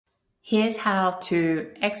Here's how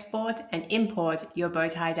to export and import your bow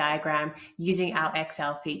tie diagram using our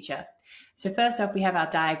Excel feature. So first off, we have our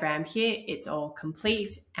diagram here. It's all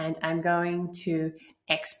complete, and I'm going to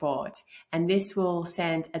export. And this will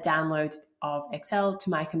send a download of Excel to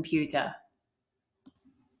my computer.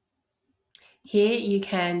 Here you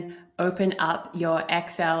can open up your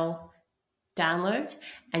Excel download,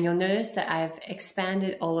 and you'll notice that I've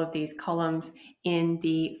expanded all of these columns in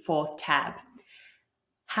the fourth tab.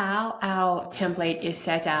 How our template is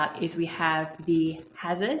set out is we have the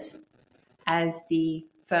hazard as the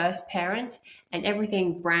first parent, and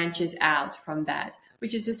everything branches out from that,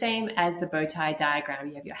 which is the same as the bow tie diagram.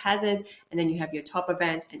 You have your hazard, and then you have your top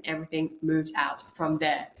event, and everything moves out from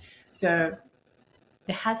there. So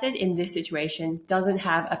the hazard in this situation doesn't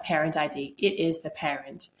have a parent ID. It is the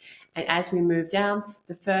parent. And as we move down,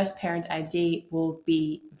 the first parent ID will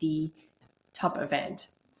be the top event.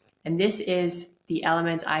 And this is the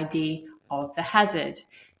element ID of the hazard.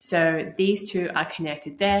 So these two are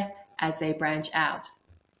connected there as they branch out.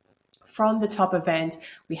 From the top event,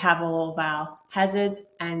 we have all of our hazards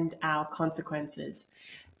and our consequences.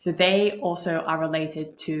 So they also are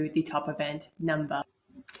related to the top event number.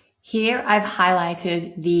 Here I've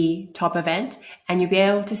highlighted the top event, and you'll be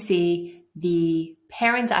able to see the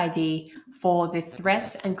parent ID for the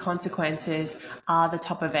threats and consequences are the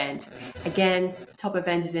top event. Again, top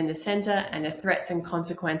event is in the center, and the threats and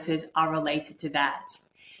consequences are related to that.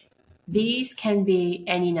 These can be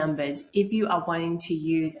any numbers. If you are wanting to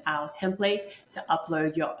use our template to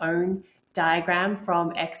upload your own diagram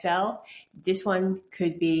from Excel, this one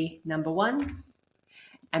could be number 1.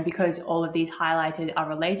 And because all of these highlighted are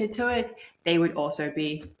related to it, they would also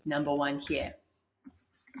be number 1 here.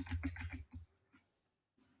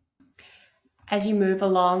 As you move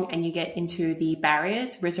along and you get into the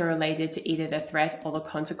barriers, which are related to either the threat or the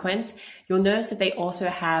consequence, you'll notice that they also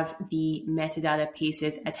have the metadata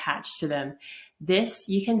pieces attached to them. This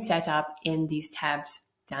you can set up in these tabs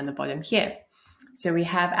down the bottom here. So we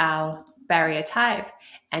have our barrier type,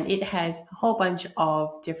 and it has a whole bunch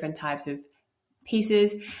of different types of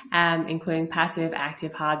pieces, including passive,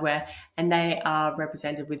 active, hardware, and they are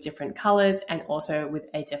represented with different colors and also with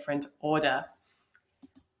a different order.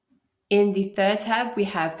 In the third tab, we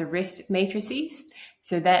have the risk matrices.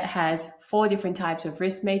 So that has 4 different types of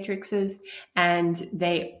risk matrices, and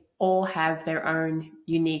they all have their own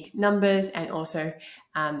unique numbers and also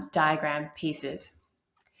diagram pieces.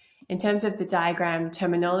 In terms of the diagram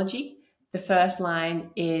terminology, the first line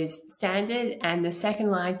is standard, and the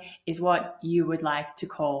second line is what you would like to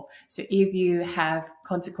call. So if you have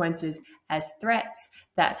consequences as threats,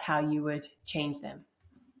 that's how you would change them.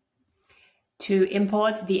 To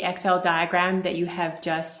import the Excel diagram that you have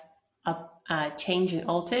just changed and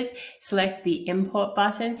altered, select the import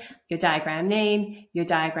button, your diagram name, your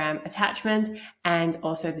diagram attachment, and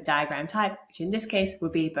also the diagram type, which in this case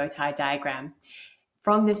will be bow tie diagram.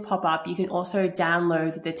 From this pop-up, you can also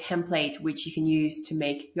download the template, which you can use to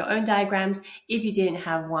make your own diagrams if you didn't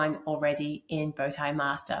have one already in Bowtie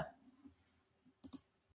Master.